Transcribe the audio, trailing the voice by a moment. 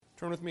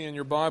Turn with me in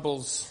your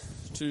Bibles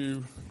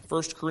to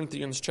 1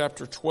 Corinthians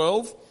chapter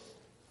 12.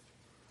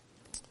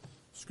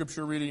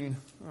 Scripture reading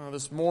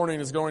this morning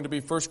is going to be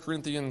 1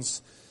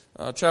 Corinthians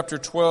chapter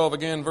 12,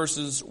 again,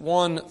 verses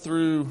 1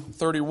 through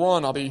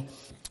 31. I'll be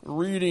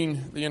reading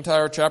the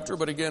entire chapter,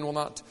 but again, will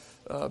not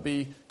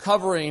be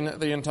covering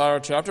the entire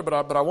chapter, but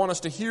I want us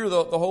to hear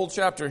the whole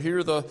chapter,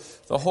 hear the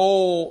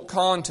whole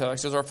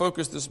context, as our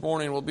focus this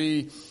morning will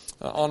be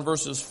on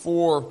verses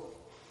 4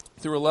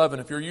 through 11.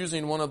 If you're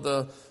using one of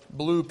the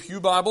blue pew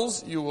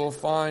Bibles, you will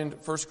find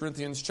 1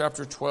 Corinthians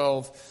chapter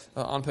 12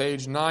 on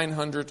page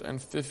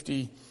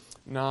 959.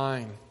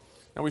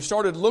 Now, we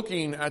started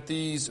looking at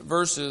these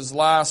verses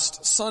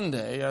last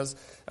Sunday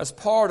as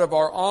part of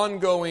our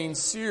ongoing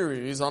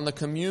series on the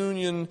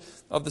communion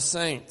of the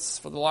saints.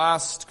 For the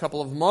last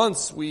couple of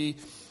months, we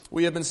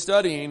have been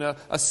studying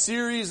a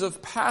series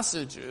of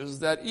passages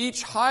that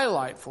each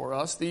highlight for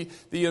us the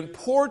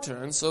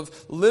importance of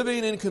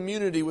living in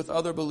community with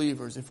other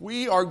believers. If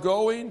we are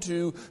going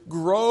to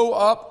grow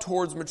up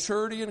towards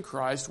maturity in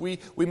Christ, we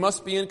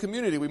must be in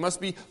community. We must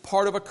be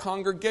part of a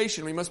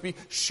congregation. We must be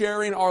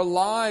sharing our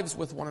lives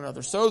with one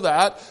another so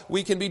that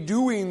we can be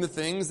doing the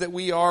things that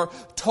we are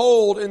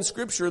told in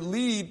Scripture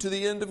lead to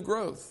the end of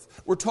growth.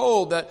 We're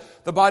told that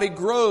the body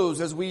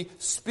grows as we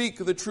speak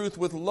the truth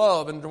with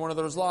love into one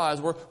another's lives.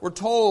 We're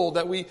told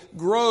that we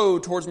grow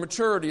towards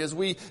maturity as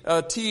we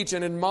teach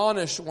and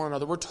admonish one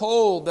another. We're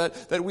told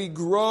that we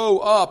grow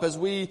up as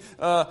we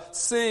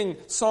sing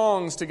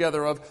songs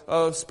together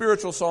of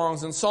spiritual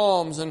songs and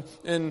psalms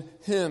and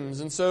hymns.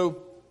 And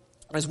so,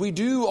 as we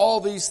do all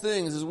these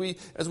things,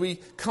 as we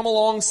come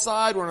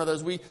alongside one another,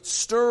 as we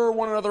stir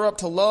one another up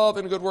to love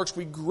and good works,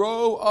 we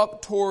grow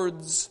up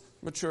towards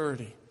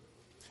maturity.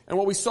 And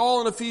what we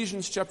saw in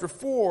Ephesians chapter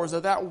 4 is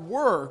that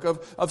work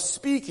of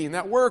speaking,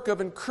 that work of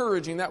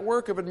encouraging, that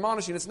work of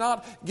admonishing, it's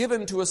not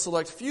given to a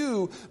select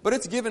few, but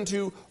it's given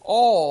to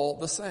all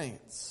the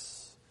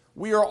saints.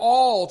 We are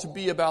all to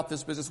be about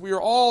this business. We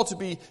are all to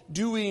be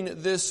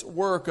doing this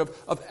work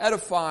of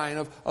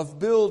edifying, of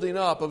building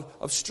up,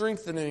 of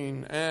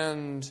strengthening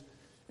and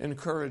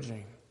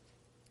encouraging.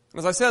 And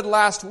as I said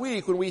last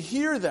week, when we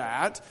hear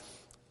that,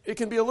 it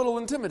can be a little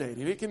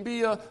intimidating. It can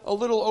be a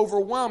little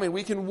overwhelming.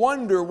 We can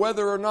wonder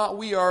whether or not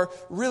we are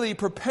really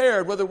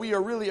prepared, whether we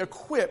are really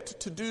equipped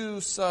to do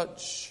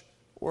such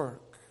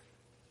work.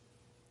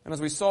 And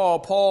as we saw,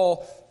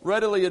 Paul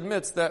readily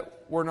admits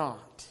that we're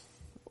not.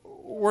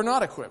 We're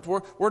not equipped.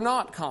 We're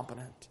not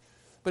competent.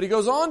 But he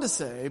goes on to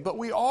say, but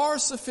we are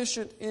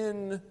sufficient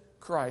in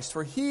Christ,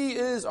 for He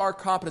is our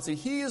competency.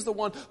 He is the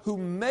one who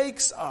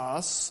makes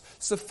us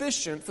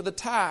sufficient for the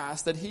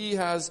task that He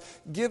has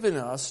given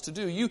us to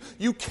do.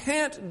 You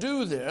can't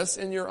do this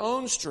in your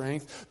own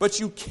strength,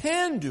 but you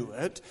can do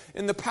it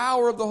in the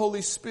power of the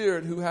Holy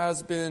Spirit who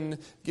has been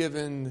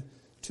given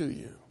to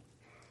you.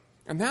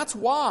 And that's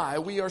why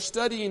we are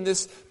studying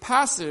this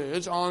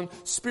passage on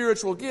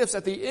spiritual gifts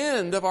at the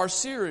end of our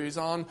series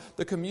on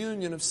the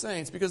communion of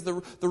saints. Because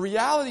the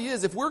reality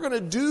is, if we're going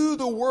to do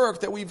the work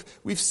that we've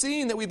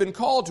seen that we've been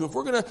called to, if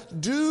we're going to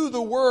do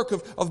the work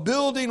of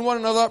building one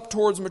another up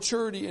towards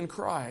maturity in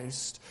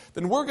Christ,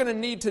 then we're going to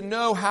need to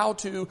know how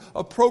to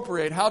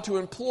appropriate, how to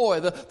employ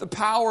the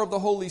power of the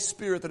Holy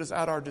Spirit that is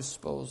at our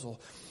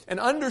disposal. And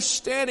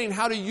understanding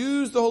how to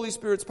use the Holy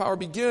Spirit's power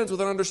begins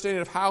with an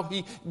understanding of how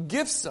He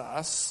gifts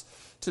us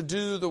to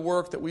do the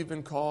work that we've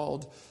been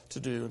called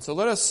to do. And so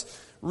let us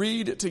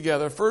read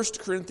together 1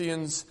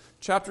 Corinthians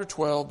chapter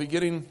 12,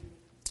 beginning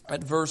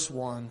at verse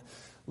 1.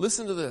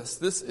 Listen to this.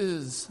 This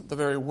is the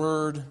very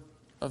word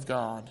of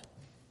God.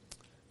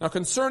 Now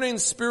concerning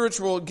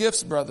spiritual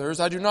gifts, brothers,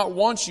 I do not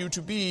want you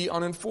to be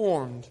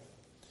uninformed.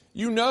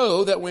 You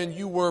know that when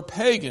you were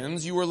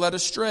pagans, you were led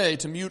astray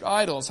to mute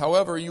idols,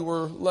 however you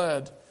were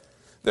led.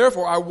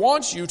 Therefore, I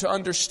want you to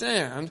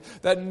understand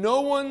that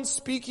no one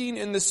speaking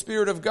in the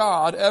Spirit of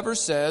God ever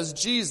says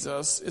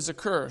Jesus is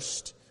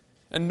accursed.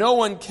 And no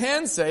one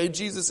can say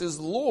Jesus is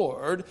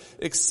Lord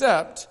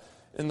except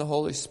in the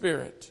Holy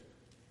Spirit.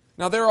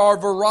 Now there are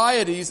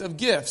varieties of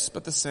gifts,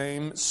 but the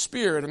same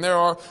Spirit. And there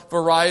are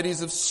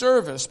varieties of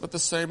service, but the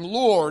same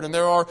Lord. And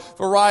there are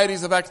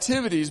varieties of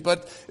activities,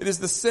 but it is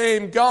the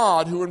same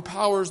God who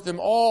empowers them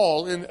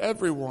all in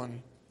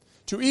everyone.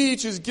 To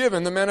each is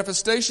given the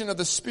manifestation of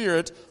the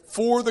Spirit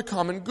for the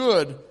common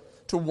good.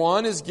 To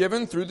one is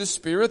given through the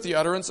Spirit the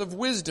utterance of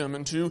wisdom,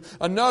 and to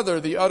another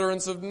the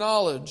utterance of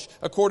knowledge,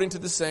 according to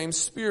the same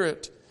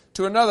Spirit.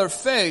 To another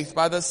faith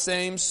by the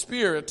same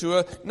Spirit.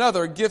 To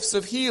another gifts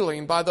of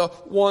healing by the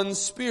one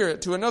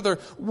Spirit. To another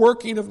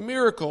working of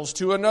miracles.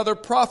 To another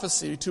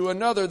prophecy. To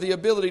another the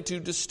ability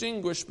to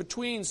distinguish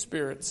between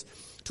spirits.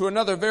 To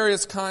another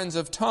various kinds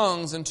of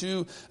tongues, and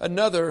to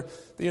another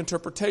the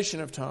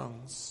interpretation of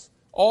tongues.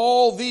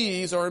 All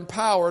these are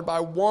empowered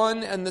by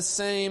one and the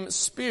same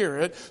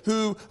Spirit,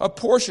 who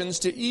apportions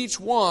to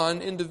each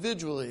one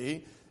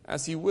individually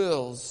as He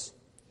wills.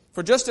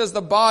 For just as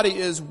the body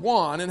is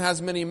one and has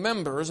many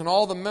members, and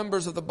all the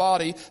members of the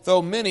body,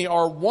 though many,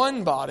 are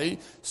one body,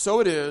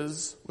 so it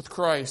is with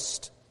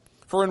Christ.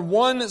 For in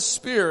one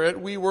Spirit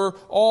we were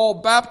all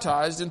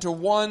baptized into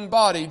one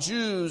body,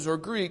 Jews or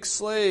Greeks,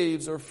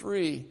 slaves or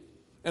free,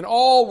 and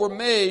all were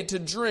made to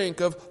drink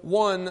of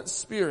one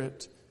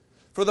Spirit.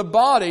 For the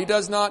body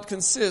does not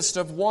consist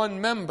of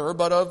one member,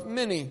 but of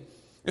many.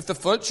 If the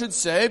foot should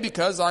say,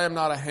 because I am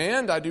not a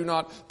hand, I do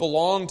not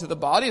belong to the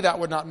body, that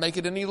would not make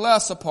it any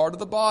less a part of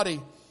the body.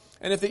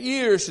 And if the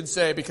ear should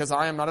say, because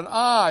I am not an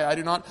eye, I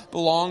do not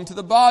belong to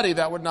the body,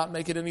 that would not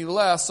make it any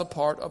less a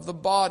part of the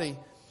body.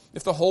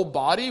 If the whole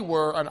body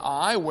were an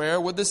eye, where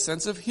would the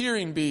sense of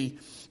hearing be?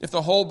 If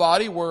the whole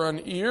body were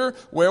an ear,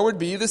 where would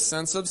be the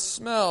sense of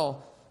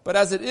smell? But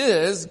as it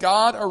is,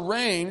 God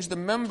arranged the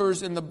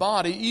members in the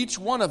body, each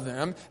one of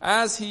them,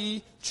 as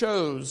He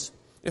chose.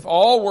 If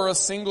all were a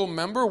single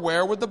member,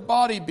 where would the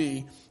body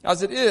be?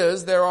 As it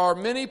is, there are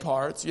many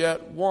parts,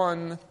 yet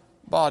one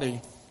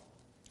body.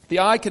 The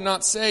eye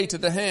cannot say to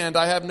the hand,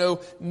 I have no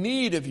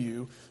need of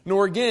you,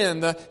 nor again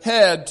the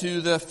head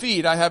to the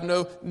feet, I have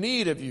no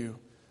need of you.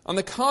 On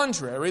the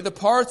contrary, the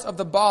parts of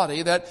the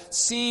body that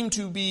seem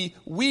to be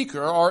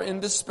weaker are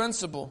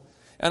indispensable.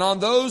 And on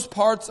those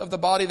parts of the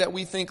body that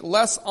we think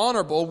less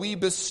honorable, we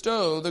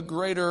bestow the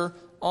greater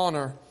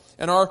honor.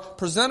 And our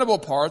presentable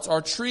parts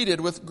are treated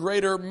with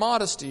greater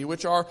modesty,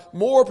 which our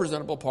more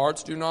presentable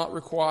parts do not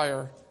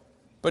require.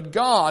 But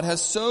God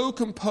has so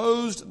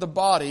composed the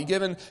body,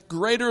 giving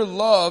greater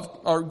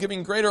love, or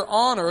giving greater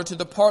honor to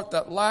the part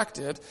that lacked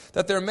it,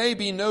 that there may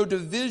be no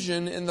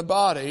division in the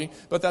body,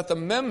 but that the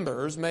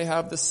members may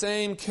have the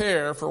same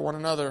care for one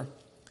another.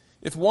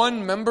 If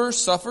one member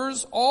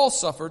suffers, all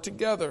suffer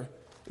together.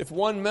 If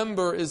one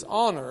member is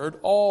honored,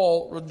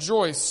 all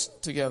rejoice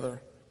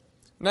together.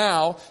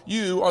 Now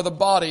you are the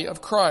body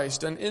of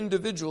Christ, and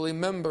individually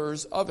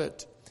members of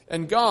it.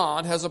 And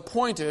God has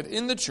appointed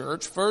in the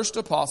church first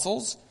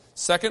apostles,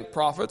 second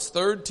prophets,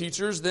 third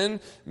teachers, then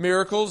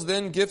miracles,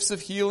 then gifts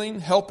of healing,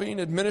 helping,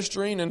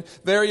 administering, and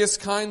various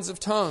kinds of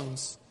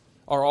tongues.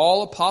 Are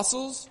all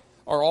apostles?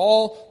 Are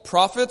all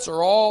prophets?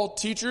 Are all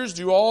teachers?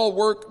 Do all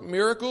work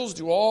miracles?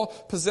 Do all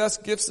possess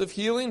gifts of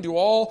healing? Do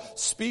all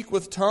speak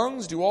with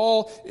tongues? Do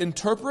all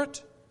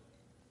interpret?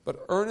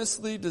 But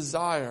earnestly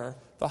desire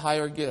the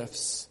higher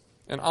gifts,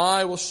 and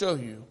I will show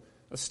you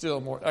a still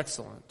more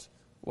excellent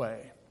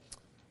way.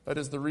 That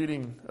is the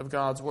reading of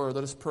God's Word.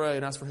 Let us pray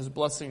and ask for His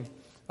blessing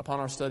upon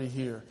our study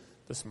here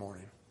this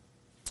morning.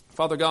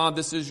 Father God,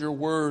 this is your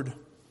Word,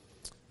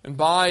 and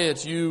by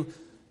it you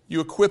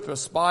equip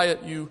us, by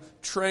it you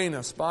train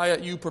us, by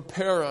it you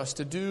prepare us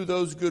to do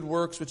those good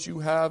works which you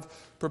have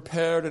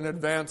prepared in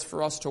advance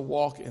for us to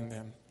walk in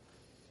them.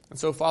 And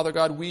so, Father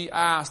God, we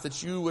ask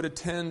that you would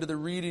attend to the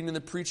reading and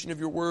the preaching of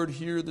your word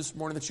here this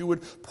morning, that you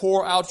would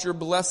pour out your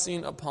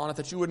blessing upon it,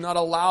 that you would not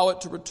allow it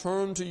to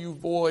return to you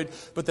void,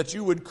 but that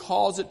you would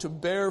cause it to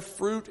bear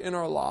fruit in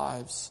our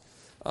lives,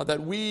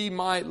 that we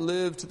might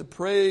live to the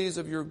praise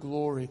of your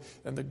glory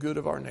and the good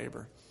of our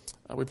neighbor.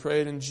 We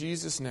pray it in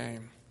Jesus'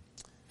 name.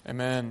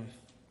 Amen.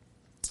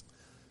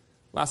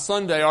 Last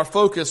Sunday, our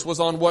focus was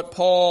on what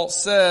Paul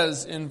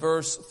says in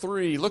verse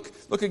 3.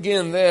 Look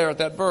again there at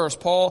that verse.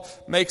 Paul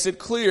makes it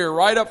clear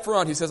right up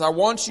front. He says, I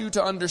want you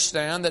to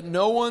understand that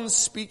no one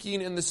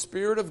speaking in the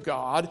Spirit of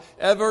God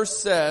ever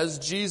says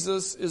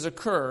Jesus is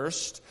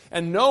accursed,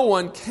 and no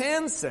one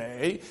can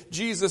say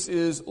Jesus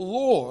is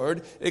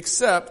Lord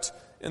except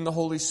in the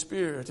Holy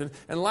Spirit.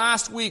 And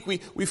last week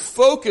we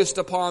focused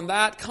upon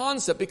that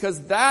concept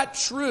because that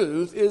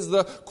truth is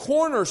the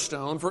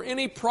cornerstone for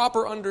any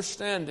proper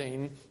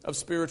understanding of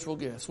spiritual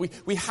gifts.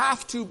 We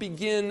have to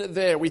begin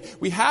there.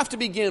 We have to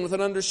begin with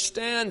an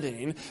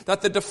understanding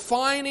that the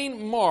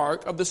defining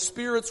mark of the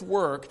Spirit's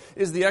work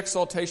is the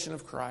exaltation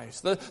of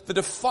Christ. The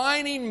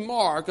defining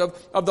mark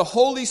of the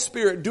Holy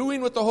Spirit doing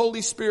what the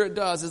Holy Spirit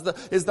does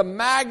is the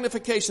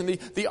magnification,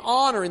 the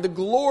honoring, the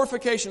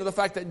glorification of the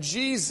fact that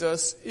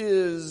Jesus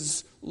is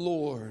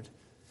Lord.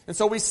 And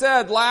so we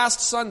said last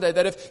Sunday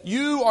that if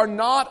you are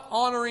not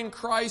honoring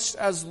Christ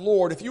as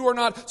Lord, if you are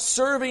not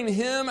serving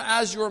Him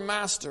as your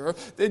master,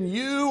 then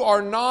you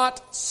are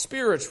not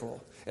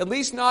spiritual. At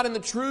least not in the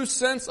true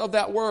sense of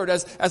that word,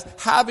 as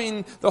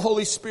having the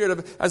Holy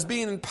Spirit, as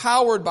being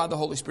empowered by the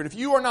Holy Spirit. If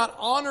you are not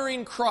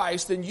honoring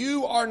Christ, then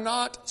you are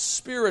not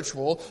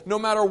spiritual, no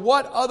matter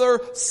what other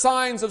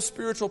signs of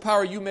spiritual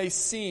power you may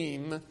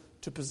seem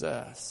to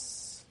possess.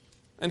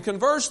 And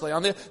conversely,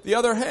 on the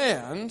other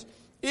hand,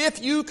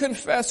 if you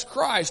confess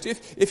Christ,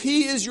 if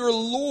He is your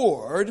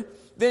Lord,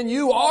 then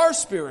you are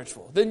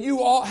spiritual. Then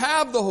you all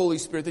have the Holy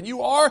Spirit. Then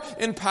you are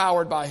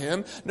empowered by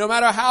Him, no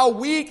matter how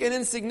weak and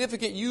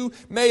insignificant you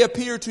may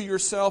appear to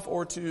yourself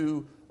or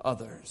to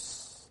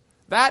others.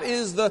 That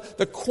is the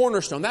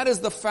cornerstone. That is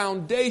the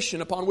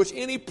foundation upon which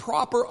any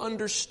proper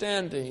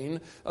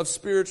understanding of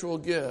spiritual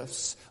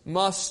gifts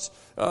must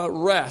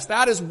rest.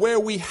 That is where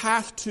we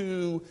have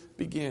to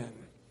begin.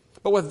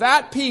 But with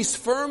that piece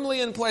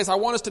firmly in place, I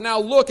want us to now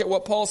look at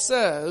what Paul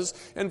says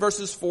in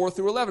verses 4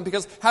 through 11.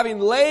 Because having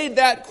laid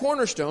that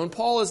cornerstone,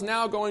 Paul is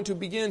now going to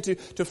begin to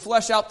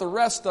flesh out the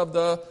rest of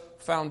the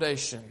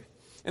foundation.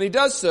 And he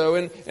does so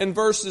in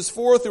verses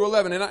 4 through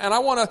 11. And I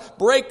want to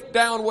break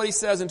down what he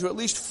says into at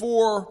least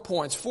 4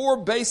 points,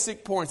 4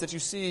 basic points that you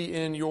see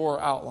in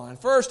your outline.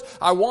 First,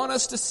 I want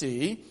us to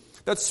see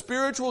that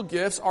spiritual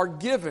gifts are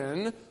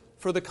given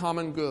for the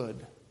common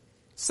good.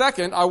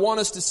 Second, I want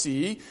us to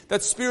see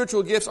that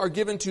spiritual gifts are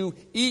given to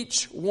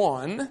each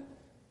one.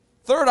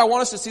 Third, I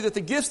want us to see that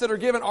the gifts that are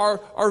given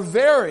are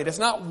varied. It's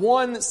not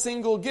one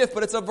single gift,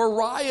 but it's a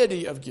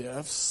variety of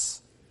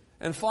gifts.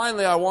 And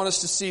finally, I want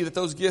us to see that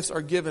those gifts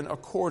are given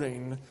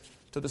according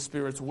to the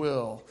Spirit's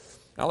will.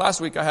 Now,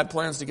 last week I had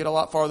plans to get a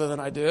lot farther than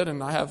I did,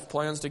 and I have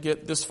plans to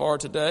get this far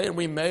today, and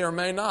we may or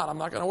may not. I'm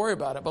not going to worry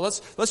about it. But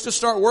let's just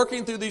start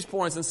working through these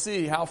points and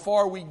see how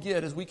far we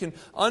get as we can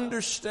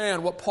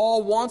understand what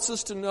Paul wants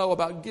us to know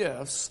about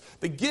gifts,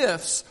 the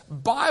gifts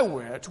by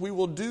which we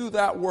will do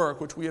that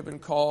work which we have been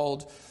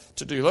called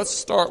to do. Let's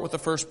start with the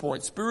first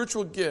point.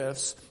 Spiritual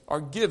gifts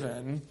are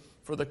given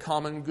for the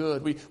common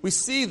good. We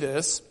see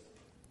this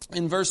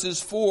in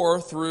verses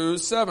 4 through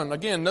 7.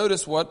 Again,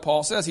 notice what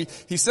Paul says.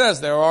 He says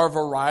there are a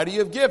variety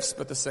of gifts,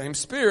 but the same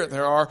Spirit.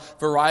 There are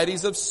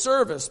varieties of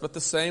service, but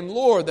the same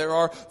Lord. There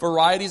are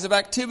varieties of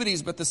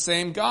activities, but the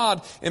same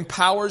God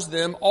empowers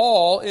them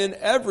all in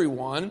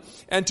everyone.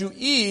 And to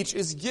each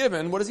is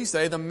given, what does he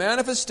say? The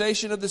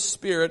manifestation of the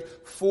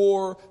Spirit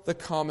for the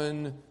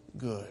common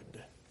good.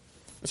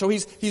 So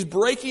he's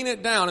breaking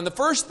it down. And the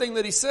first thing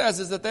that he says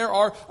is that there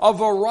are a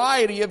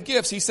variety of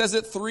gifts. He says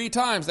it 3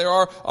 times. There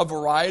are a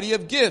variety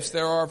of gifts.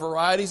 There are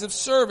varieties of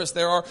service.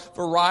 There are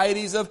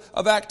varieties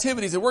of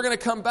activities. And we're going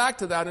to come back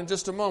to that in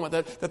just a moment,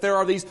 that there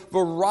are these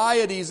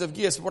varieties of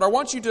gifts. What I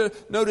want you to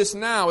notice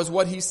now is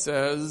what he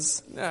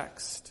says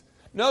next.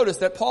 Notice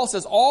that Paul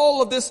says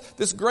all of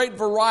this great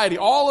variety,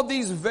 all of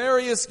these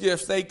various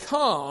gifts, they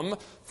come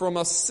from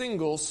a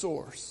single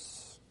source.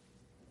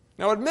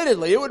 Now,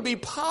 admittedly, it would be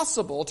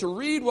possible to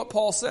read what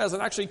Paul says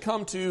and actually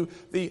come to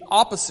the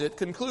opposite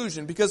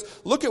conclusion, because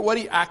look at what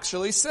he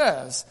actually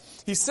says.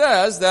 He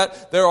says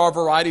that there are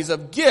varieties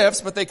of gifts,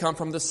 but they come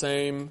from the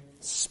same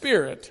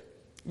Spirit.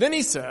 Then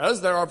he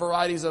says there are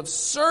varieties of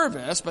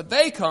service, but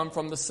they come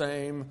from the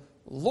same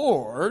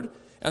Lord.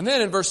 And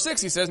then in verse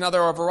 6 he says, now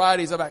there are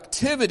varieties of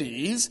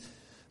activities,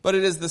 but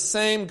it is the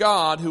same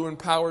God who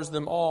empowers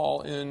them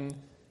all in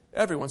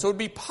everyone. So it would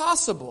be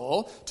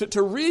possible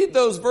to read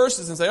those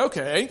verses and say,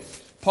 okay,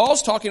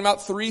 Paul's talking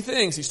about 3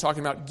 things. He's talking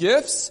about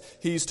gifts,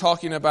 he's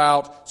talking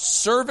about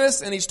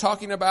service, and he's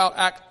talking about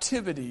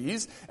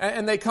activities.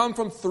 And they come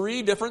from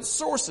 3 different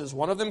sources.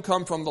 One of them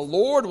come from the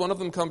Lord, one of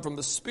them come from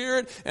the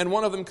Spirit, and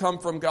one of them come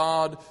from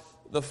God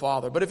the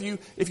Father. But if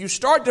you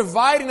start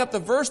dividing up the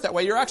verse that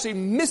way, you're actually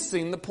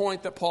missing the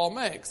point that Paul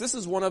makes. This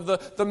is one of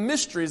the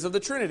mysteries of the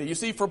Trinity. You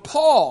see, for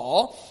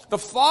Paul, the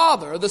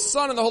Father, the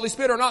Son, and the Holy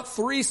Spirit are not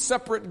 3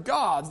 separate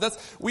gods.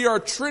 We are a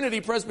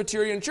Trinity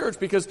Presbyterian Church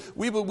because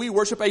we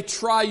worship a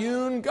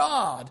triune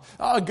God,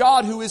 a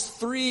God who is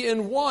 3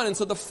 in 1. And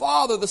so the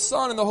Father, the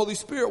Son, and the Holy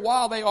Spirit,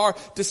 while they are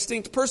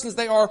distinct persons,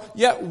 they are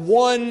yet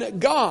one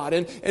God.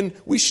 And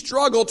we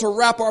struggle to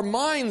wrap our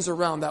minds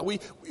around that.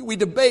 We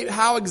debate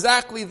how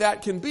exactly that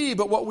can be,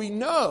 but what we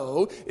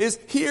know is,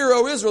 hear,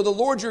 O Israel, the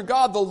Lord your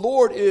God, the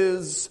Lord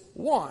is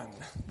one.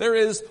 There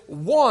is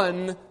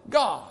one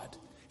God.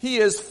 He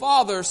is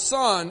Father,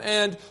 Son,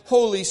 and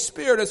Holy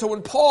Spirit. And so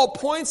when Paul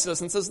points us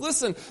and says,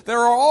 listen, there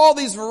are all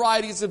these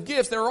varieties of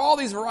gifts, there are all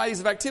these varieties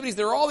of activities,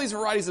 there are all these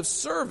varieties of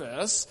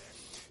service,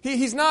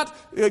 he's not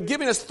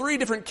giving us 3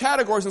 different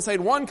categories and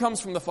saying one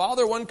comes from the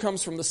Father, one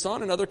comes from the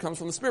Son, another comes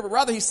from the Spirit. But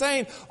rather he's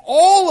saying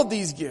all of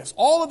these gifts,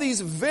 all of these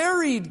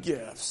varied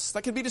gifts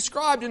that can be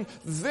described in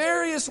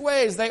various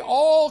ways, they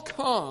all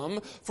come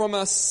from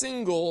a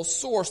single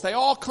source. They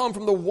all come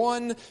from the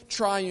one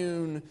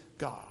triune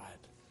God.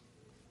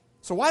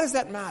 So why does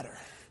that matter?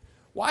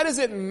 Why does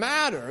it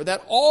matter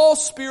that all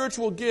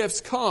spiritual gifts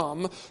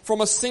come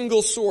from a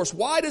single source?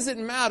 Why does it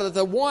matter that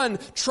the one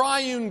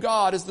triune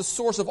God is the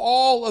source of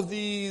all of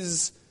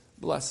these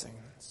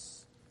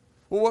blessings?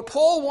 Well, what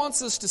Paul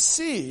wants us to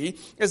see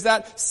is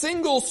that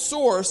single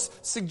source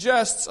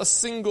suggests a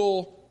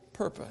single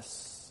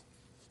purpose.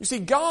 You see,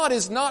 God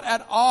is not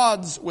at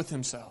odds with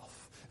himself.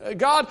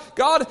 God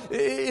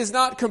is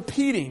not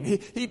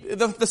competing.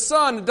 The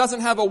Son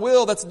doesn't have a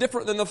will that's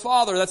different than the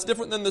Father, that's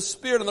different than the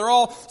Spirit, and they're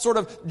all sort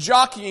of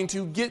jockeying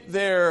to get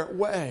their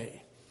way.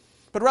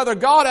 But rather,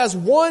 God as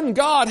one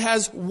God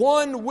has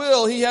one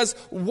will. He has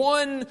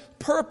one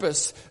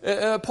purpose.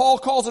 Paul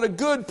calls it a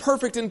good,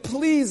 perfect, and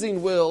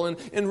pleasing will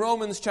in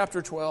Romans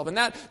chapter 12. And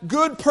that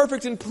good,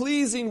 perfect, and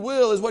pleasing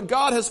will is what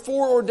God has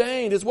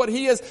foreordained, is what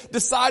He has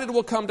decided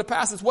will come to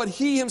pass. It's what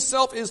He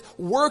Himself is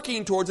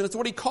working towards, and it's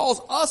what He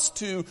calls us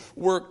to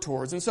work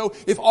towards. And so,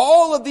 if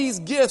all of these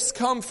gifts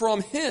come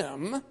from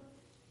Him,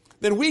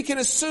 then we can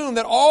assume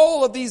that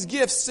all of these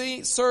gifts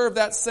serve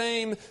that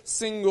same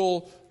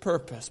single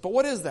purpose. But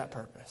what is that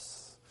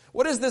purpose?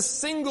 What is this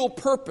single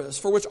purpose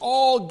for which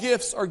all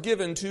gifts are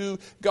given to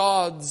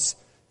God's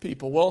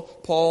people? Well,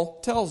 Paul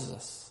tells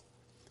us.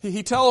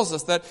 He tells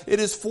us that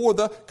it is for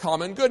the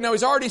common good. Now,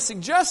 he's already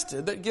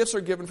suggested that gifts are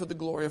given for the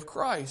glory of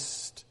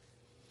Christ.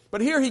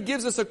 But here he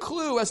gives us a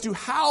clue as to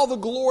how the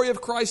glory of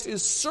Christ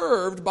is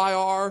served by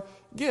our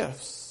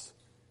gifts.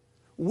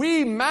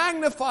 We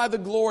magnify the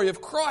glory of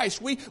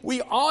Christ.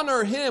 We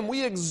honor Him.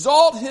 We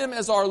exalt Him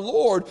as our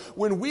Lord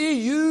when we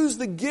use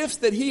the gifts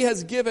that He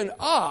has given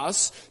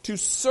us to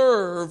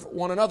serve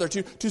one another,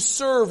 to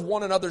serve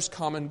one another's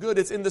common good.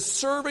 It's in the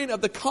serving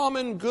of the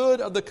common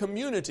good of the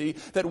community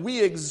that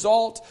we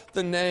exalt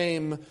the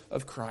name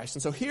of Christ.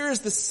 And so here is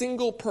the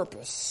single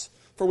purpose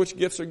for which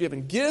gifts are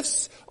given.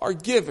 Gifts are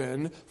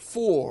given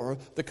for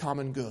the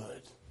common good.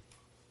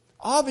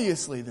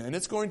 Obviously, then,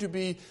 it's going to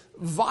be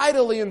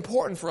vitally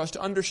important for us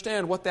to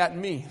understand what that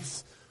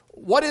means.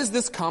 What is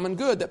this common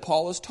good that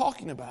Paul is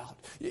talking about?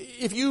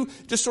 If you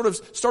just sort of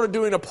started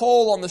doing a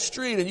poll on the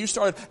street and you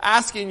started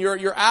asking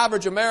your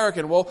average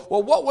American, well,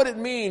 what would it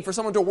mean for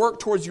someone to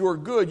work towards your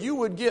good? You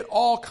would get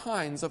all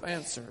kinds of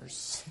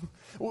answers.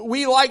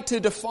 We like to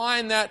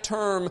define that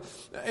term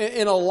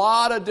in a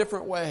lot of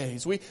different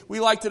ways. We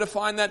like to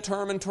define that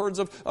term in terms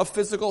of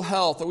physical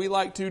health, or we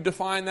like to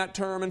define that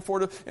term in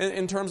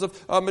terms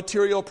of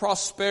material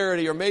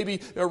prosperity, or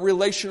maybe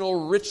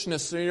relational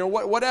richness,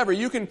 whatever.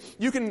 You can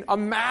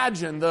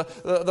imagine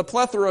the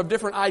plethora of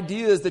different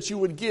ideas that you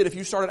would get if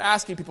you started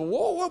asking people,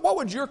 what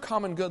would your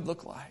common good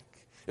look like?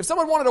 If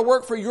someone wanted to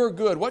work for your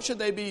good, what should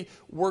they be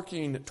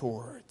working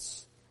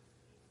towards?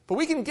 But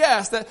we can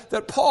guess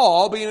that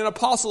Paul, being an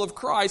apostle of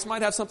Christ,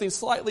 might have something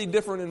slightly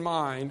different in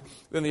mind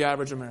than the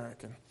average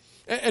American.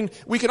 And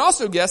we can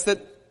also guess that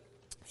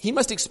he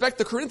must expect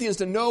the Corinthians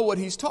to know what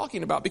he's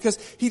talking about, because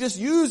he just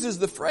uses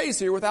the phrase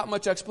here without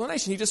much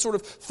explanation. He just sort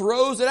of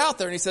throws it out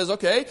there and he says,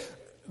 okay,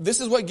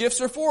 this is what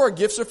gifts are for.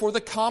 Gifts are for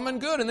the common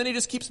good. And then he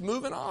just keeps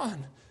moving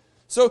on.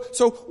 So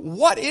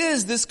what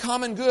is this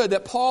common good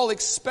that Paul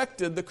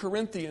expected the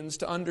Corinthians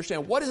to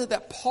understand? What is it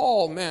that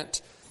Paul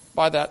meant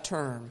by that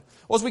term?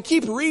 Well, as we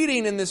keep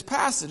reading in this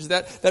passage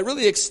that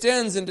really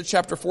extends into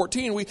chapter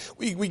 14,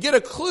 we get a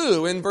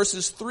clue in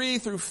verses 3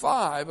 through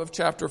 5 of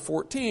chapter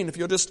 14, if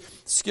you'll just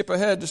skip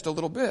ahead just a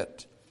little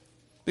bit.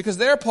 Because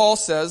there Paul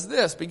says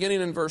this, beginning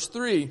in verse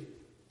 3.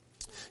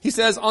 He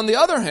says, on the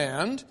other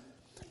hand,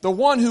 the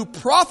one who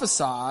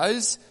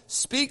prophesies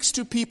speaks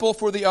to people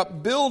for the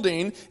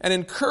upbuilding and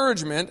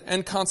encouragement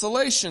and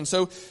consolation.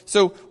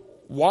 So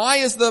why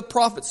is the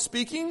prophet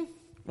speaking?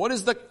 What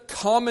is the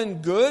common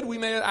good, we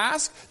may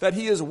ask, that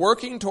he is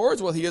working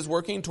towards? Well, he is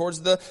working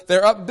towards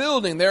their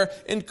upbuilding, their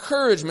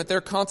encouragement, their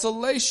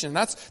consolation.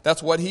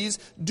 That's what he's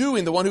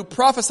doing. The one who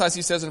prophesies,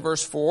 he says in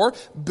verse 4,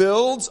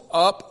 builds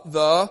up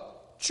the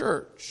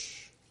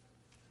church.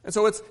 And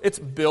so it's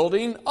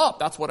building up.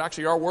 That's what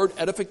actually our word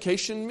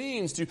edification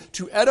means.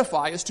 To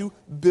edify is to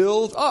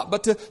build up.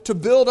 But to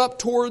build up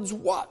towards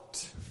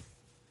what?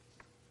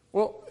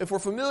 Well, if we're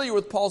familiar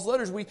with Paul's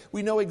letters,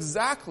 we know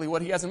exactly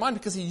what he has in mind,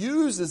 because he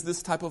uses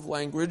this type of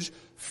language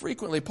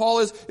frequently. Paul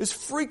is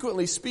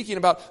frequently speaking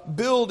about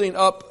building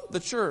up the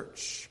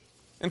church.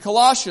 In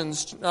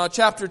Colossians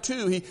chapter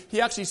 2,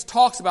 he actually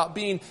talks about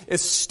being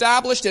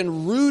established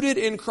and rooted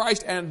in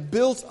Christ and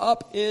built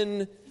up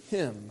in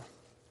Him.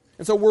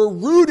 And so we're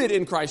rooted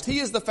in Christ. He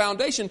is the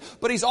foundation,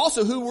 but He's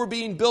also who we're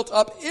being built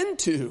up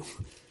into.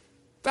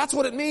 That's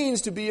what it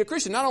means to be a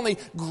Christian. Not only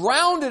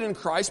grounded in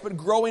Christ, but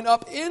growing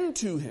up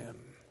into Him.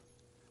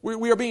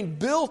 We are being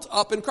built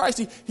up in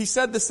Christ. He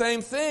said the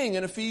same thing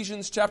in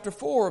Ephesians chapter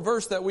 4, a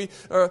verse that we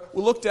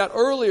looked at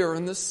earlier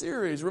in this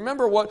series.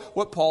 Remember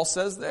what Paul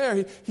says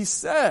there. He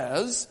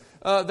says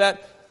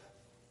that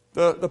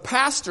the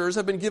pastors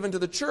have been given to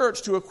the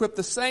church to equip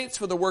the saints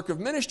for the work of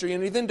ministry,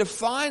 and he then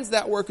defines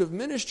that work of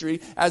ministry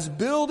as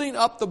building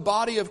up the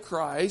body of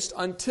Christ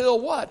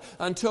until what?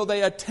 Until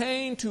they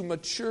attain to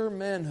mature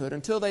manhood,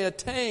 until they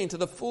attain to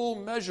the full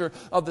measure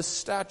of the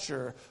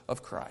stature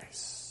of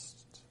Christ.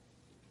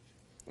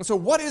 And so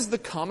what is the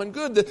common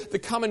good? The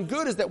common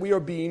good is that we are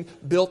being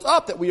built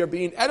up, that we are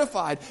being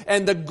edified.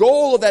 And the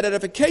goal of that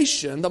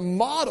edification, the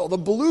model, the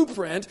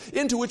blueprint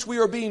into which we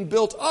are being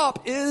built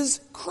up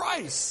is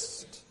Christ.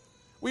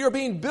 We are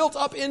being built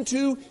up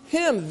into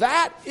Him.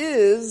 That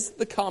is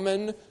the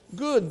common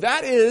good.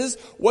 That is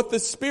what the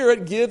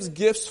Spirit gives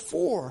gifts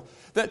for.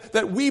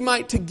 That we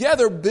might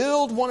together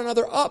build one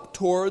another up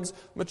towards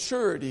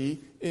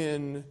maturity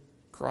in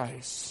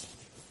Christ.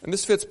 And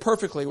this fits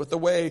perfectly with the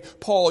way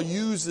Paul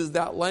uses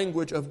that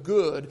language of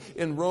good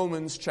in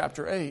Romans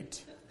chapter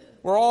 8.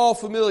 We're all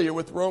familiar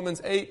with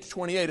Romans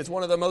 8:28. It's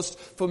one of the most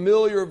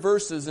familiar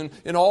verses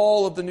in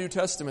all of the New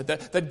Testament,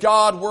 that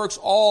God works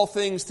all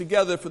things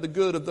together for the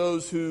good of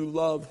those who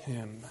love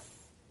Him.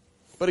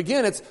 But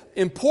again, it's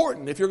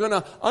important. If you're going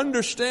to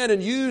understand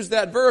and use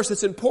that verse,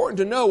 it's important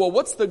to know, well,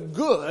 what's the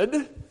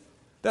good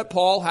that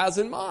Paul has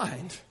in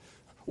mind?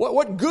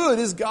 What good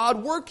is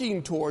God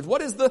working towards?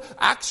 What is the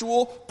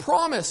actual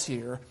promise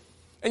here?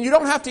 And you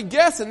don't have to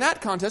guess in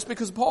that context,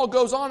 because Paul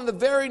goes on in the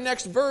very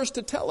next verse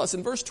to tell us.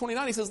 In verse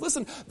 29, he says,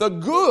 listen, the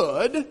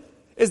good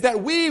is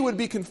that we would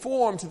be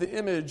conformed to the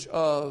image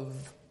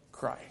of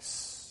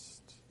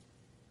Christ.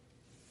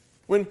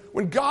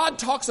 When God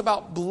talks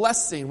about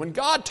blessing, when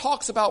God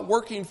talks about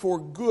working for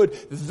good,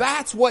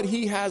 that's what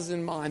He has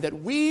in mind,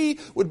 that we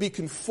would be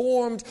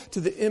conformed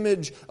to the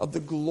image of the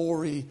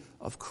glory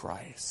of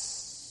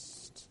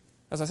Christ.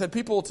 As I said,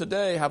 people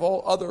today have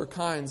all other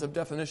kinds of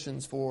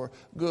definitions for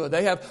good.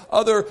 They have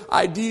other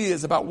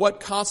ideas about what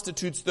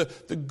constitutes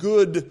the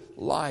good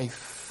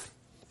life.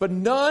 But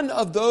none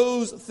of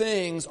those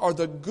things are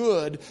the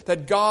good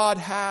that God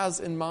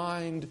has in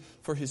mind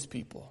for His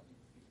people.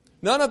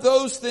 None of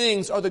those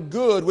things are the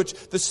good which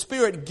the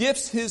Spirit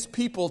gifts His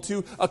people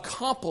to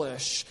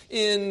accomplish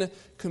in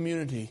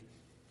community.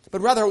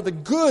 But rather the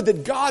good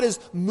that God is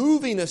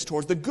moving us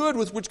towards, the good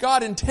with which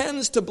God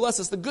intends to bless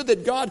us, the good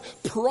that God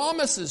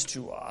promises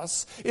to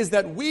us, is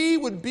that we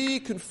would be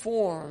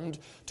conformed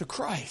to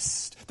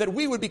Christ. That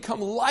we would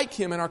become like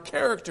Him in our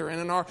character and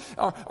in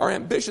our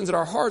ambitions and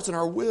our hearts and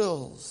our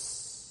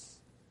wills.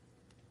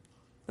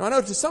 Now I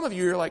know to some of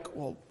you, you're like,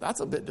 well,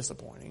 that's a bit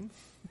disappointing.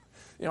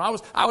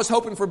 I was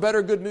hoping for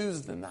better good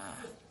news than that.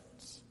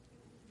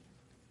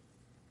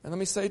 And let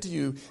me say to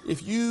you,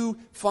 if you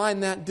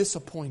find that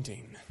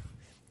disappointing,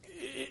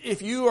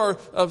 if you are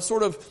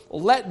sort of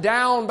let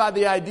down by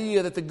the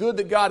idea that the good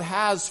that God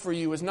has for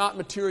you is not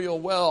material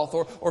wealth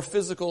or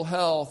physical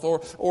health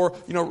or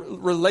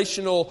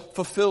relational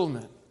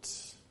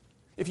fulfillment,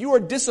 if you are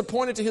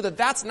disappointed to hear that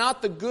that's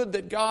not the good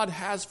that God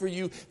has for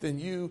you, then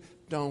you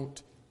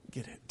don't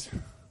get it.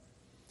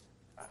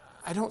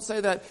 I don't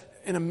say that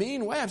in a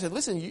mean way. I'm saying,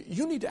 listen,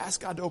 you need to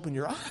ask God to open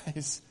your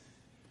eyes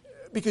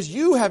because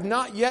you have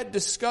not yet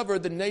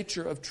discovered the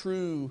nature of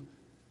true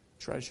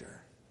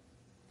treasure.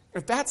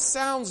 If that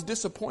sounds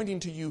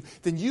disappointing to you,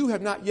 then you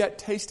have not yet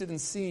tasted and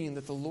seen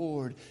that the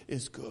Lord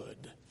is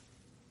good.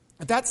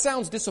 If that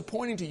sounds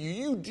disappointing to you,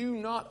 you do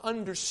not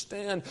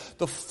understand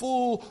the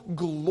full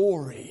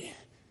glory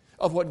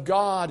of what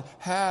God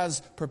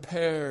has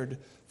prepared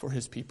for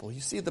His people.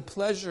 You see, the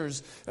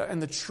pleasures and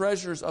the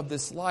treasures of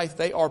this life,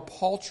 they are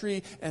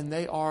paltry and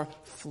they are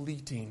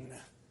fleeting.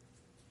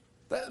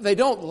 They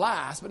don't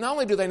last, but not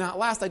only do they not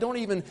last, they don't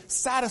even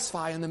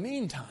satisfy in the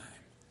meantime.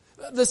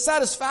 The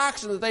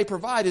satisfaction that they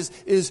provide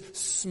is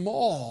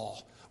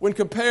small when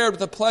compared with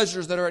the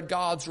pleasures that are at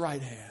God's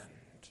right hand.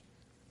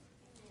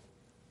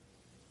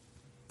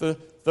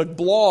 The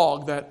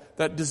blog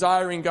that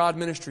Desiring God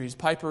Ministries,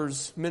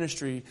 Piper's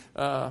ministry,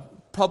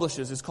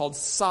 publishes is called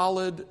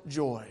Solid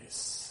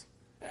Joys.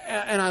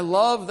 And I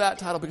love that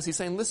title because he's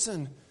saying,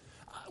 listen,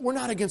 we're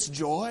not against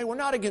joy. We're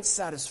not against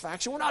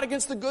satisfaction. We're not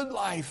against the good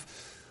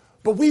life.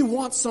 But we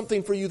want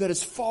something for you that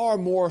is far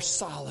more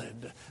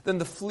solid than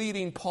the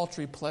fleeting,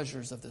 paltry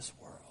pleasures of this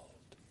world.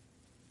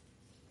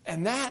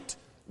 And that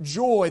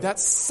joy, that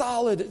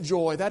solid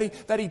joy, that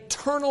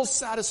eternal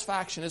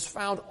satisfaction is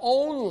found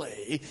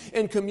only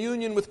in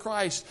communion with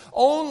Christ,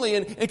 only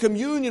in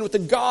communion with the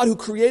God who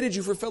created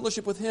you for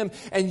fellowship with Him.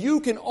 And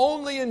you can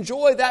only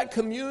enjoy that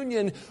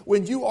communion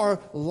when you are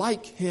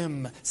like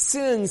Him.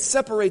 Sin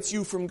separates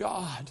you from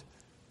God.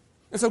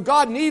 And so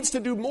God needs to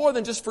do more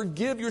than just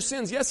forgive your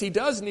sins. Yes, He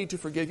does need to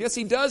forgive. Yes,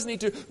 He does need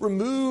to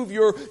remove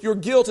your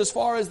guilt as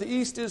far as the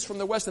east is from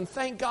the west. And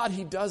thank God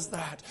He does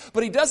that.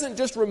 But He doesn't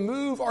just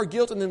remove our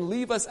guilt and then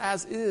leave us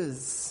as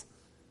is.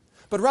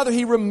 But rather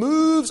He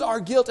removes our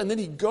guilt and then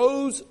He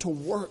goes to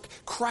work,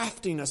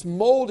 crafting us,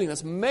 molding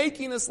us,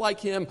 making us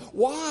like Him.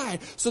 Why?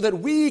 So that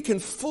we can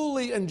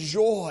fully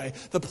enjoy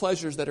the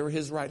pleasures that are at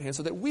His right hand.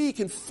 So that we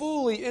can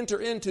fully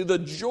enter into the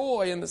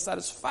joy and the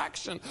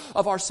satisfaction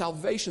of our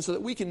salvation. So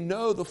that we can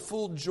know the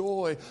full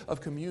joy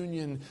of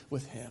communion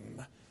with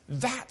Him.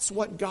 That's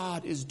what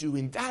God is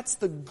doing. That's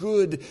the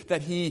good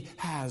that He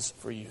has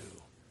for you.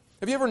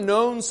 Have you ever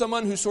known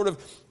someone who sort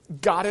of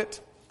got it?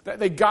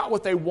 They got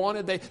what they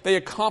wanted, they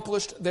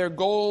accomplished their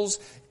goals,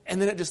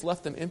 and then it just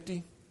left them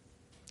empty.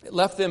 It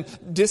left them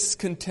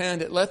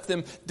discontent, it left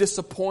them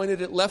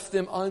disappointed, it left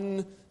them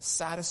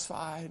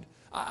unsatisfied.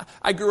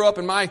 I grew up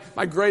and my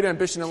great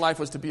ambition in life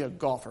was to be a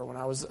golfer when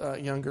I was a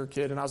younger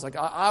kid, and I was like,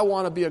 I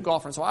want to be a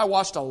golfer. And so I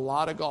watched a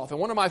lot of golf,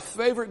 and one of my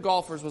favorite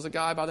golfers was a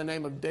guy by the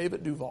name of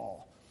David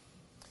Duval.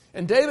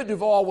 And David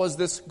Duval was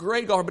this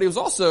great golfer, but he was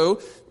also,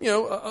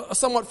 a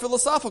somewhat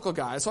philosophical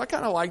guy. So I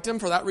kind of liked him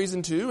for that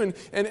reason too.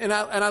 And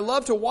I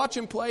loved to watch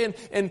him play.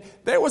 And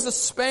there was a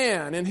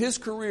span in his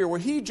career where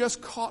he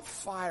just caught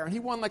fire. And he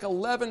won like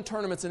 11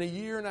 tournaments in a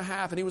year and a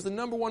half. And he was the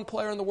number one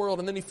player in the world.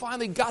 And then he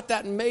finally got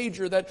that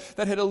major that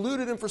had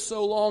eluded him for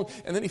so long.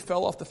 And then he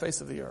fell off the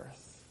face of the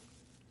earth.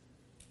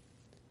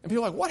 And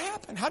people are like, what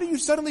happened? How do you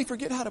suddenly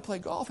forget how to play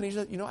golf? And he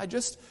said,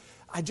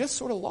 I just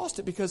sort of lost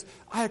it because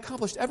I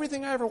accomplished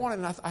everything I ever wanted.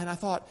 And I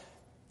thought,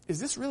 is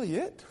this really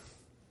it?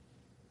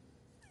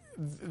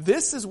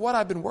 This is what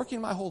I've been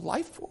working my whole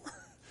life for?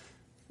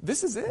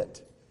 This is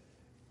it?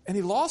 And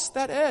he lost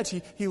that edge.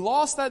 He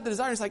lost that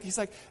desire. He's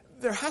like,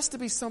 there has to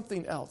be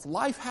something else.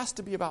 Life has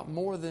to be about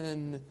more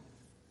than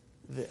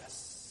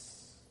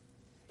this.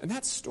 And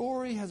that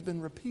story has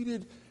been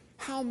repeated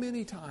how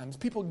many times?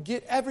 People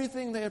get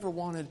everything they ever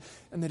wanted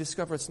and they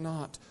discover it's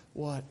not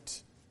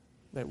what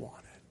they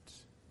wanted.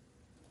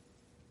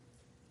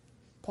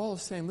 Paul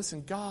is saying,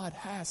 listen, God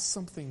has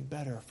something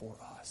better for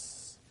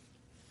us.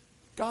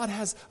 God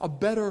has a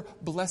better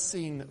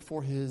blessing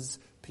for His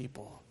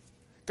people.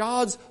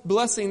 God's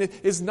blessing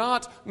is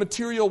not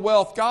material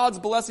wealth. God's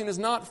blessing is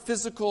not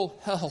physical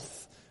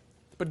health.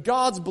 But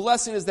God's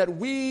blessing is that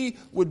we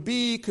would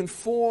be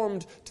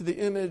conformed to the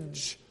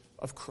image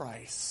of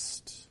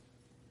Christ.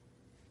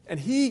 And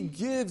He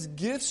gives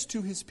gifts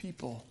to His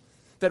people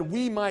that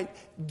we might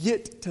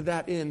get to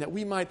that end, that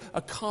we might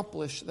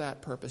accomplish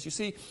that purpose. You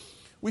see,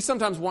 we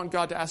sometimes want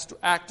God to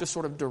act just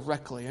sort of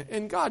directly.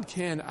 And God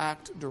can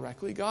act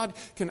directly. God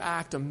can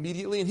act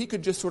immediately. And He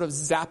could just sort of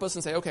zap us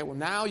and say, okay, well,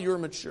 now you're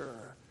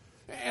mature.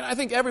 And I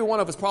think every one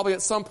of us probably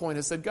at some point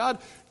has said, God,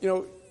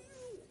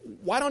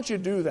 why don't you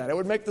do that? It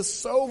would make this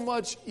so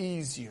much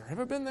easier. Have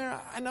you ever been there?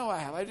 I know I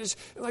have. I just,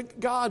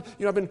 God,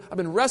 I've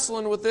been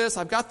wrestling with this.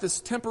 I've got this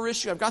temper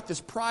issue. I've got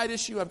this pride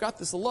issue. I've got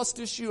this lust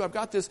issue. I've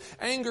got this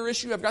anger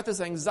issue. I've got this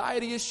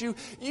anxiety issue.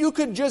 You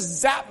could just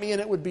zap me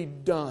and it would be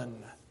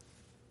done.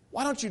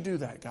 Why don't you do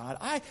that, God?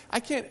 I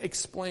can't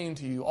explain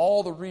to you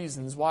all the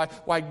reasons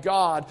why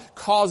God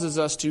causes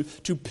us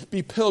to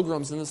be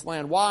pilgrims in this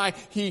land, why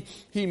He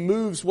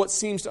moves what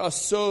seems to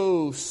us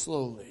so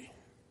slowly.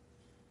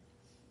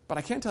 But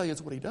I can tell you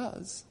it's what He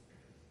does.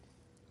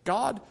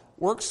 God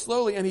works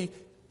slowly, and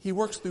He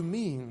works through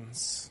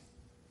means.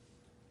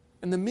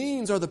 And the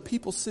means are the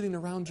people sitting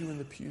around you in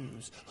the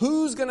pews.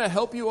 Who's going to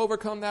help you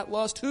overcome that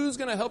lust? Who's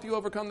going to help you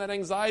overcome that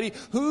anxiety?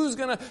 Who's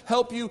going to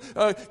help you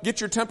get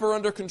your temper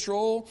under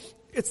control?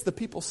 It's the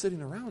people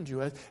sitting around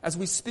you. As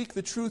we speak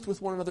the truth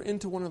with one another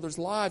into one another's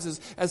lives,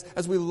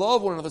 as we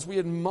love one another, as we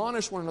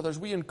admonish one another, as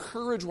we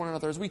encourage one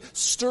another, as we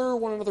stir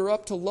one another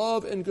up to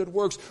love and good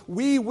works,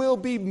 we will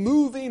be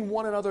moving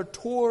one another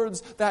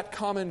towards that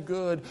common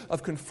good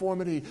of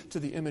conformity to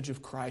the image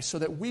of Christ, so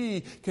that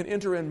we can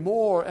enter in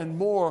more and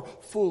more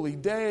fully,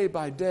 day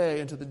by day,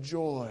 into the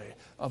joy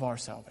of our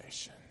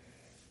salvation.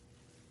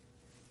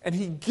 And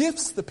He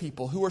gifts the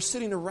people who are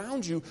sitting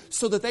around you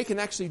so that they can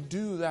actually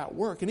do that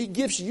work. And He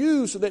gifts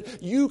you so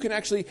that you can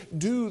actually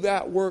do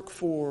that work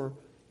for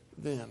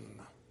them.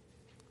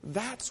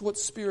 That's what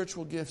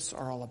spiritual gifts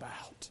are all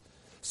about.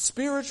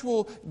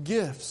 Spiritual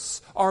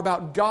gifts are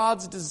about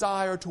God's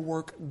desire to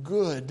work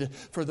good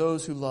for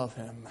those who love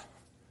Him.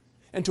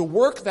 And to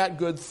work that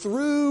good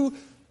through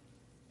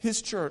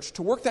His church,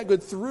 to work that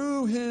good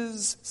through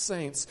His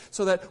saints,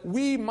 so that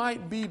we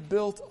might be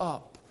built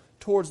up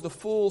towards the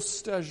full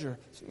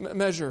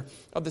measure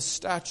of the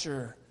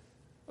stature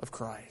of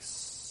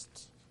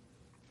Christ.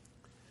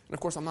 And of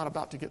course, I'm not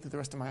about to get through the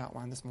rest of my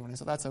outline this morning,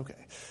 so that's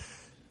okay.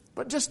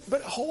 But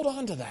hold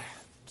on to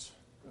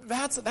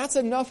that. That's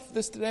enough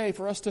this today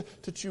for us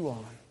to chew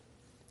on.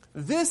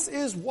 This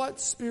is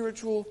what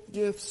spiritual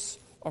gifts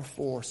are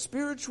for.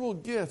 Spiritual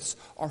gifts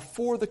are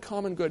for the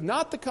common good,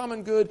 not the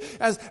common good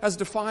as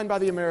defined by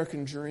the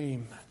American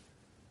dream,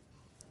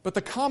 but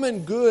the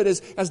common good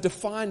as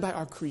defined by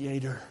our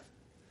Creator.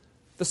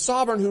 The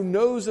sovereign who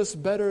knows us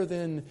better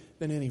than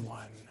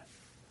anyone.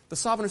 The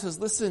sovereign who says,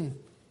 listen,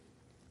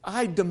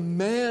 I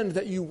demand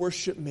that you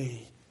worship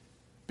me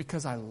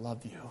because I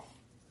love you.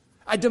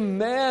 I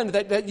demand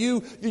that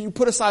you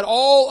put aside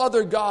all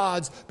other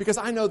gods because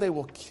I know they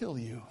will kill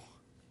you.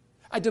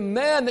 I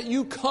demand that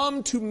you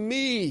come to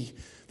me,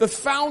 the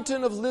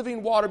fountain of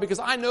living water, because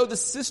I know the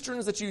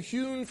cisterns that you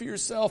hewn for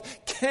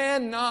yourself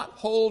cannot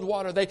hold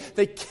water.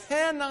 They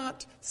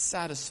cannot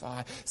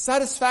satisfy.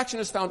 Satisfaction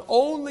is found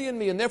only in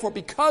me, and therefore,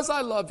 because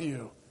I love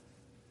you,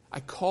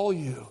 I call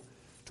you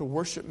to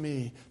worship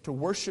me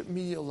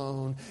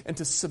alone, and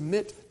to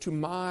submit to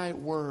my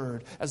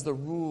word as the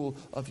rule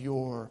of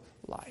your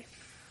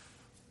life.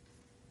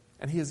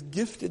 And He has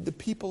gifted the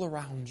people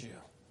around you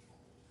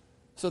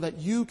so that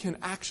you can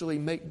actually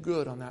make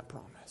good on that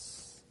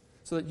promise.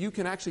 So that you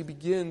can actually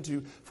begin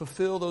to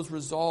fulfill those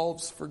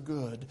resolves for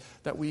good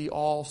that we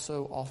all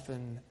so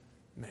often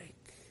make.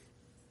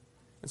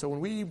 And so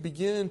when we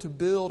begin to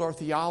build our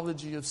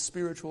theology of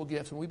spiritual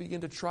gifts, when we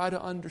begin to try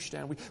to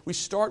understand, we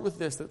start with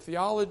this,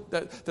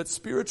 that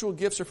spiritual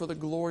gifts are for the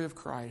glory of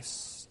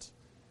Christ.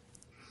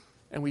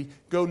 And we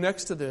go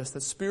next to this,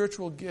 that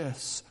spiritual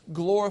gifts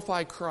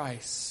glorify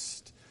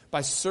Christ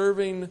by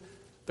serving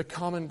the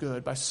common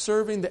good, by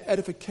serving the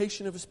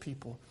edification of His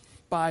people,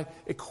 by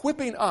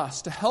equipping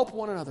us to help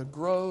one another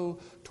grow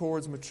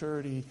towards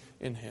maturity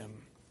in Him.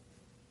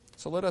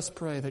 So let us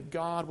pray that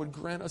God would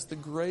grant us the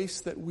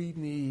grace that we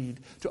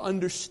need to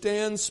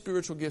understand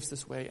spiritual gifts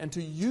this way and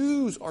to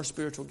use our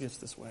spiritual gifts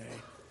this way,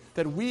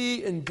 that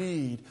we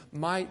indeed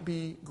might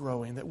be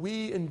growing, that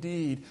we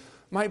indeed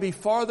might be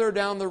farther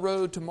down the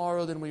road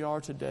tomorrow than we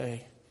are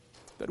today,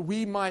 that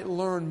we might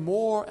learn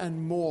more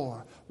and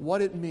more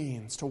what it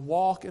means to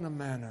walk in a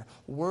manner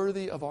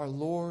worthy of our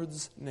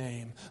Lord's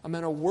name, a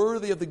manner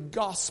worthy of the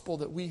gospel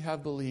that we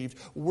have believed,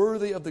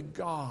 worthy of the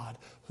God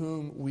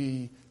whom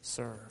we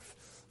serve.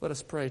 Let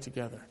us pray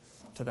together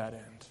to that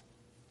end.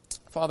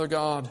 Father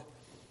God,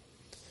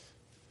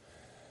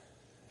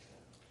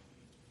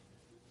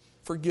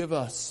 forgive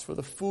us for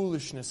the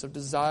foolishness of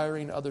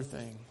desiring other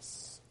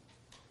things.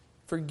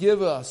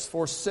 Forgive us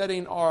for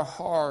setting our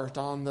heart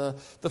on the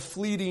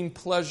fleeting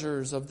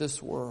pleasures of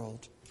this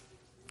world.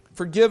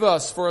 Forgive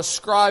us for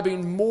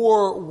ascribing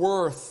more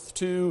worth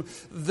to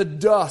the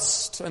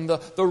dust and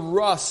the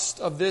rust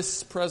of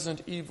this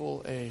present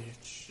evil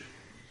age.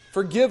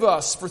 Forgive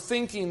us for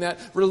thinking that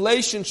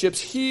relationships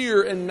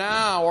here and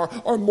now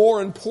are more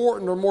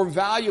important or more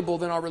valuable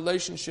than our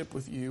relationship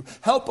with you.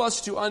 Help us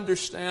to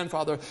understand,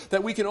 Father,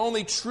 that we can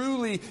only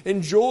truly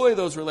enjoy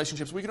those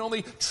relationships. We can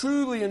only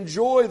truly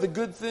enjoy the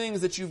good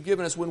things that you've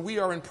given us when we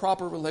are in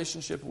proper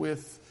relationship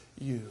with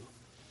you.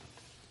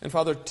 And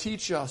Father,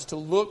 teach us to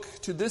look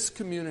to this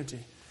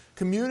community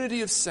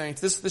of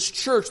saints, this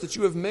church that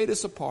you have made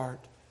us a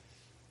part.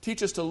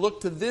 Teach us to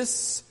look to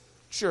this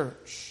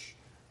church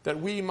that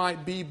we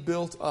might be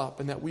built up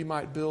and that we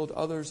might build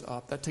others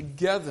up, that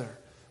together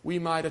we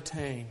might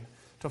attain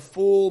to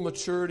full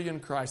maturity in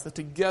Christ, that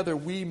together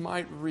we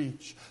might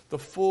reach the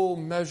full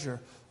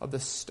measure of the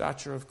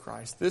stature of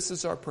Christ. This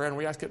is our prayer, and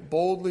we ask it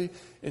boldly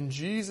in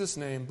Jesus'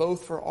 name,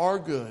 both for our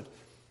good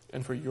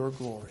and for your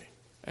glory.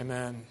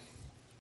 Amen.